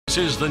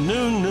This is the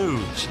noon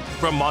news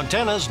from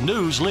Montana's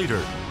news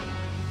leader.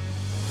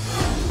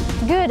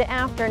 Good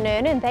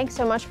afternoon, and thanks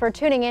so much for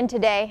tuning in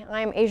today.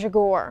 I'm Aja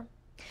Goare.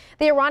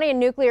 The Iranian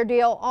nuclear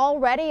deal,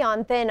 already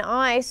on thin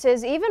ice,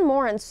 is even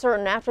more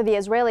uncertain after the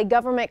Israeli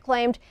government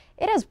claimed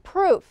it has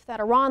proof that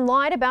Iran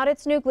lied about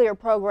its nuclear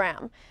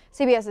program.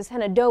 CBS's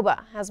Hena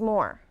Doba has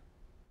more.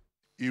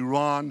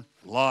 Iran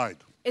lied.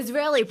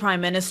 Israeli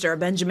Prime Minister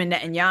Benjamin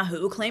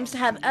Netanyahu claims to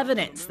have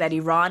evidence that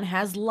Iran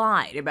has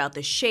lied about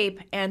the shape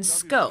and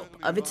scope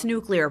of its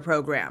nuclear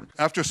program.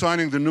 After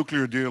signing the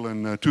nuclear deal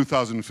in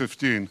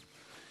 2015,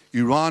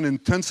 Iran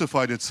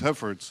intensified its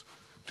efforts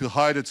to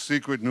hide its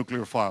secret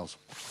nuclear files.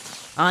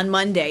 On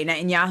Monday,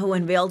 Netanyahu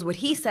unveiled what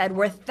he said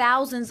were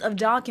thousands of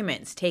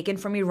documents taken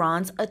from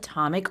Iran's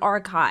atomic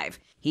archive.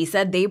 He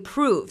said they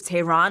proved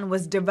Tehran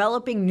was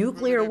developing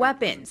nuclear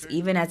weapons,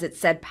 even as it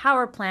said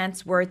power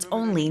plants were its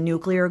only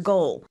nuclear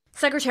goal.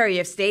 Secretary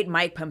of State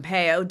Mike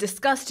Pompeo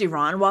discussed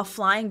Iran while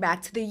flying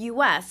back to the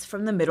U.S.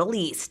 from the Middle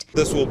East.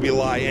 This will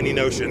belie any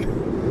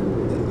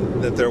notion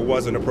that there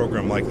wasn't a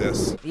program like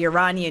this. The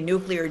Iranian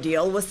nuclear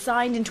deal was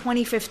signed in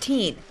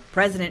 2015.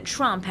 President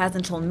Trump has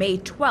until May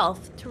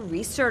 12th to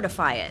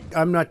recertify it.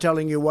 I'm not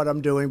telling you what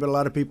I'm doing, but a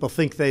lot of people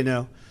think they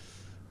know.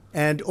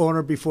 And on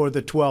or before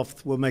the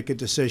 12th, we'll make a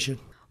decision.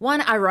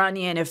 One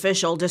Iranian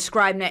official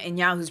described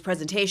Netanyahu's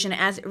presentation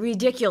as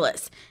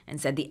ridiculous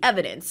and said the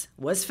evidence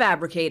was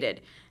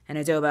fabricated.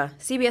 Hena Doba,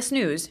 CBS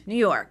News, New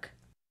York.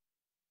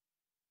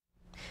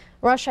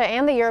 Russia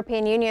and the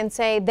European Union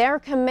say they're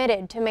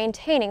committed to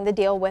maintaining the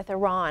deal with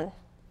Iran.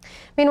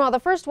 Meanwhile, the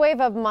first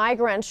wave of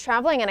migrants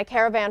traveling in a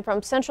caravan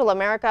from Central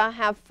America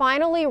have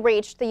finally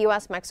reached the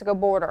U.S.-Mexico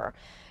border.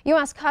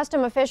 U.S.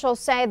 Customs officials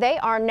say they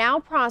are now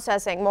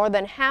processing more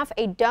than half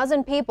a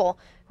dozen people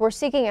who are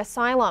seeking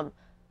asylum.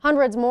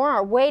 Hundreds more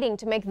are waiting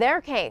to make their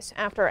case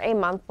after a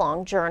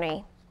month-long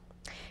journey.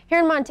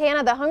 Here in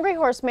Montana, the Hungry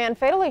Horse man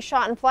fatally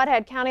shot in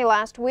Flathead County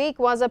last week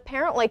was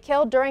apparently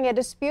killed during a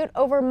dispute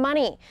over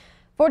money.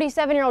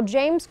 47-year-old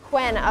James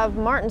Quinn of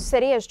Martin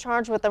City is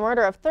charged with the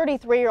murder of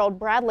 33-year-old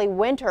Bradley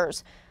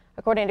Winters.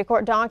 According to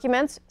court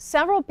documents,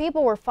 several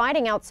people were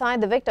fighting outside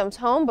the victim's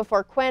home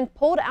before Quinn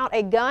pulled out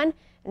a gun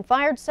and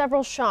fired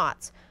several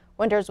shots.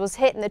 Winters was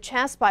hit in the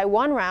chest by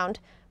one round.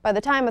 By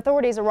the time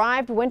authorities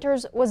arrived,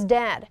 Winters was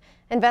dead.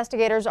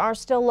 Investigators are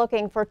still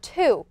looking for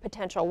two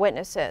potential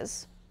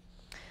witnesses.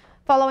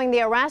 Following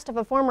the arrest of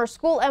a former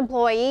school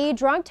employee,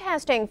 drug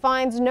testing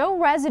finds no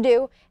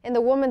residue in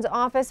the woman's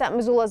office at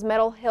Missoula's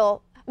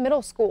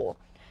Middle School.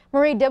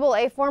 Marie Dibble,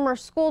 a former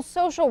school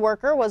social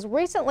worker, was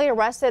recently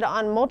arrested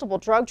on multiple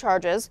drug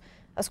charges.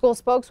 A school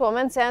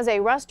spokeswoman says a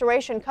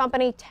restoration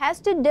company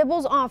tested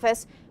Dibble's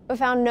office but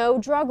found no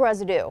drug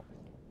residue.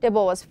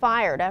 Dibble was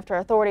fired after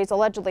authorities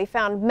allegedly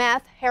found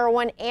meth,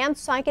 heroin, and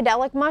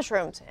psychedelic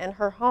mushrooms in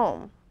her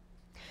home.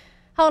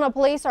 Helena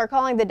police are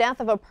calling the death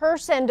of a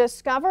person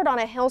discovered on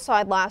a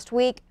hillside last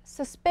week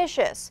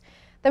suspicious.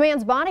 The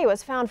man's body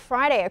was found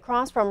Friday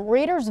across from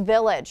Reeder's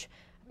Village.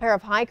 A pair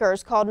of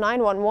hikers called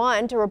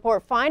 911 to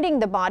report finding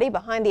the body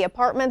behind the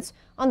apartments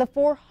on the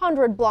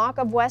 400 block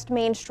of West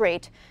Main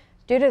Street.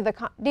 Due to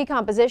the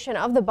decomposition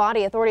of the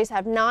body, authorities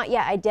have not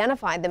yet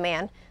identified the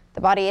man. The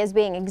body is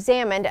being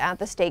examined at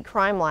the state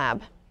crime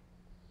lab.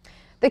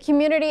 The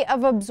community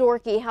of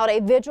Absaroka held a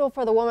vigil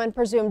for the woman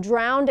presumed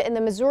drowned in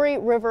the Missouri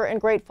River in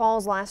Great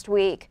Falls last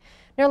week.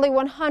 Nearly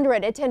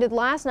 100 attended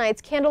last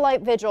night's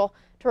candlelight vigil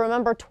to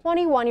remember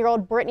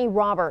 21-year-old Brittany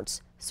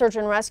Roberts. Search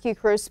and rescue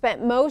crews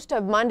spent most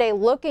of Monday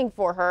looking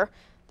for her.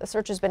 The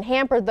search has been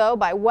hampered, though,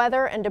 by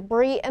weather and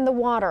debris in the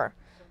water.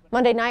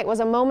 Monday night was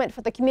a moment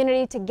for the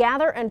community to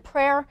gather in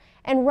prayer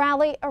and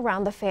rally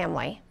around the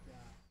family.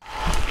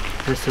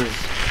 This is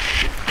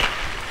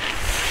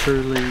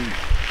truly,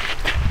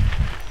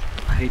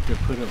 I hate to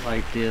put it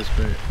like this,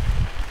 but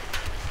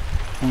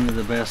one of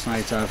the best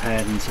nights I've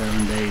had in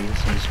 7 days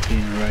is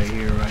being right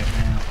here, right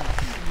now.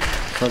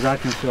 Because I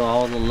can feel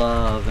all the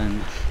love and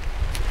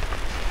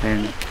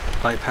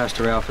like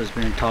Pastor Ralph has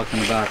been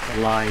talking about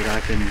the light,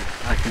 I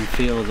can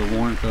feel the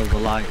warmth of the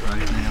light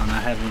right now, and I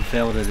haven't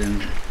felt it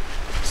in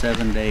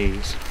 7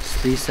 days.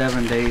 These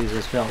 7 days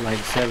has felt like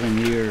 7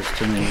 years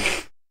to me.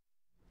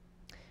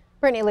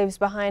 Brittany leaves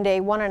behind a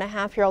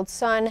 1.5-year-old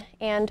son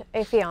and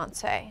a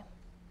fiance.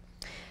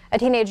 A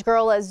teenage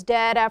girl is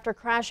dead after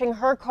crashing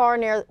her car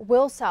near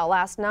Wilsall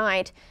last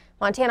night.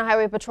 Montana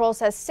Highway Patrol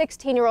says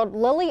 16-year-old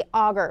Lily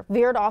Auger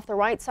veered off the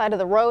right side of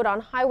the road on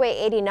Highway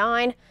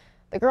 89.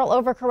 The girl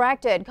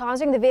overcorrected,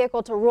 causing the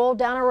vehicle to roll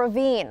down a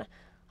ravine.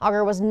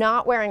 Auger was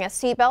not wearing a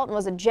seatbelt and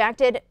was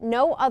ejected.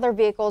 No other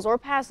vehicles or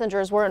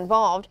passengers were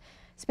involved.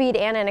 Speed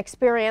and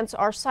inexperience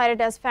are cited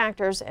as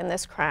factors in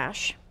this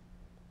crash.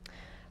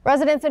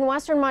 Residents in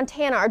western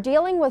Montana are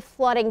dealing with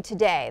flooding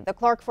today. The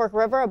Clark Fork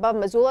River above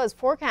Missoula is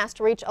forecast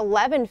to reach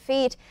 11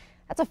 feet.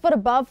 That's a foot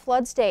above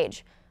flood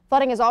stage.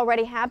 Flooding is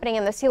already happening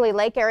in the Seeley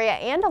Lake area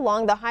and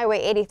along the Highway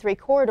 83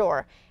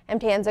 corridor.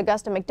 MTN's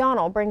Augusta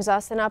McDonald brings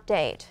us an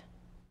update.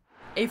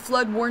 A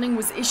flood warning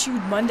was issued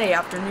Monday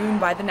afternoon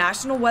by the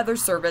National Weather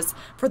Service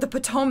for the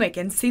Potomac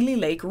and Seeley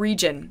Lake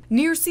region.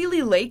 Near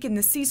Seeley Lake in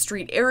the C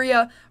Street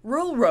area,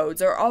 rural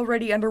roads are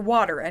already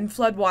underwater and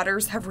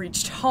floodwaters have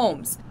reached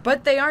homes.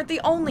 But they aren't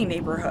the only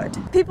neighborhood.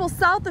 People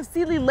south of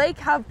Seeley Lake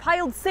have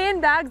piled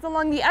sandbags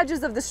along the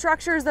edges of the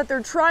structures that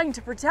they're trying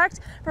to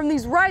protect from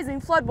these rising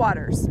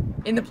floodwaters.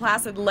 In the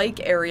Placid Lake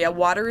area,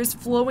 water is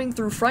flowing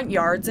through front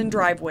yards and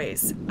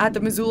driveways. At the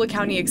Missoula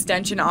County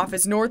Extension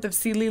office north of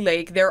Seeley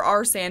Lake, there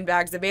are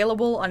sandbags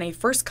available on a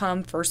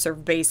first-come,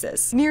 first-served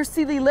basis. Near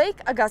Seeley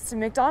Lake, Augusta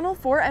McDonald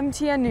for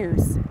MTN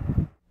News.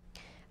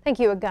 Thank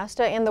you,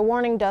 Augusta, and the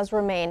warning does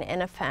remain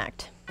in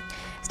effect.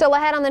 Still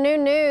ahead on the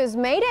noon news,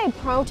 May Day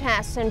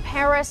protests in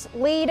Paris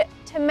lead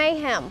to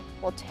mayhem.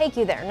 We'll take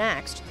you there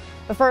next.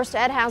 But first,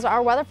 Ed has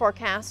our weather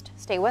forecast.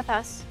 Stay with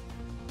us.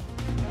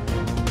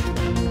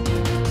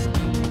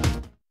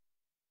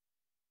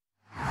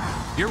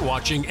 You're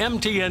watching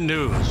MTN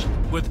News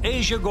with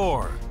Aja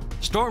Goare,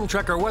 Storm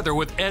Tracker weather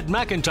with Ed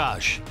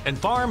McIntosh, and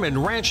farm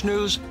and ranch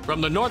news from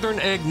the Northern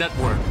Egg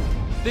Network.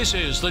 This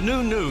is the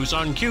noon news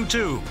on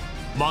Q2,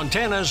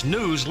 Montana's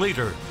news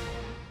leader.